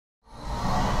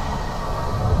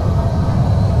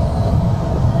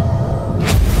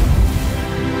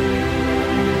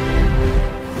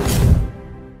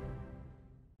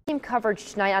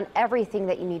coverage tonight on everything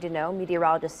that you need to know.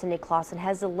 Meteorologist Cindy Clausen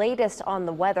has the latest on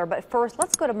the weather. But first,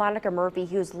 let's go to Monica Murphy,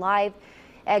 who's live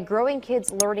at Growing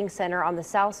Kids Learning Center on the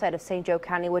south side of St. Joe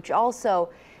County, which also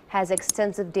has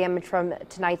extensive damage from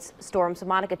tonight's storm. So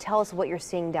Monica, tell us what you're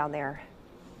seeing down there.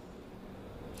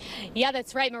 Yeah,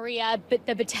 that's right, Maria. But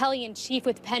the battalion chief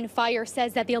with Penn Fire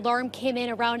says that the alarm came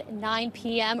in around 9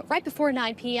 p.m., right before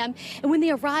 9 p.m. And when they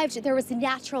arrived, there was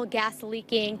natural gas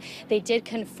leaking. They did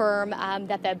confirm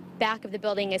that the back of the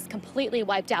building is completely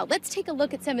wiped out. Let's take a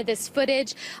look at some of this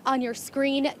footage on your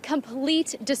screen.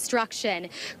 Complete destruction.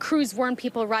 Crews warned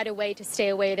people right away to stay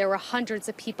away. There were hundreds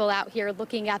of people out here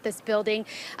looking at this building.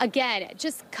 Again,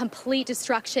 just complete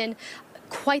destruction.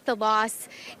 Quite the loss,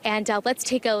 and let's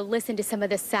take a listen to some of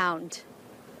this sound.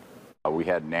 We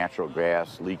had natural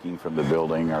gas leaking from the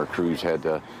building. Our crews had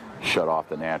to shut off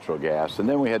the natural gas, and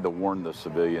then we had to warn the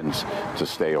civilians to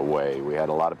stay away. We had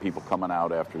a lot of people coming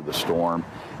out after the storm,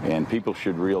 and people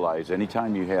should realize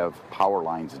anytime you have power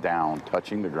lines down,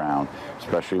 touching the ground,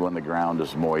 especially when the ground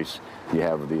is moist, you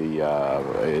have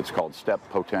it's called step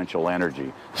potential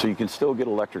energy. So you can still get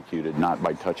electrocuted, not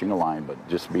by touching a line, but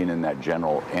just being in that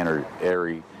general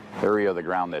area of the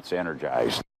ground that's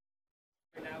energized.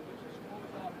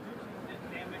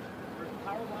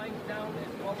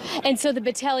 And so the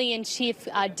battalion chief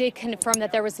did confirm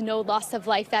that there was no loss of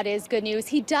life. That is good news.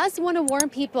 He does want to warn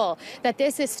people that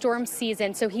this is storm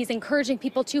season, so he's encouraging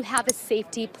people to have a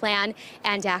safety plan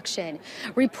and action.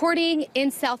 Reporting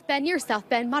in South Bend, near South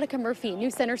Bend, Monica Murphy,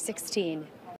 News Center 16.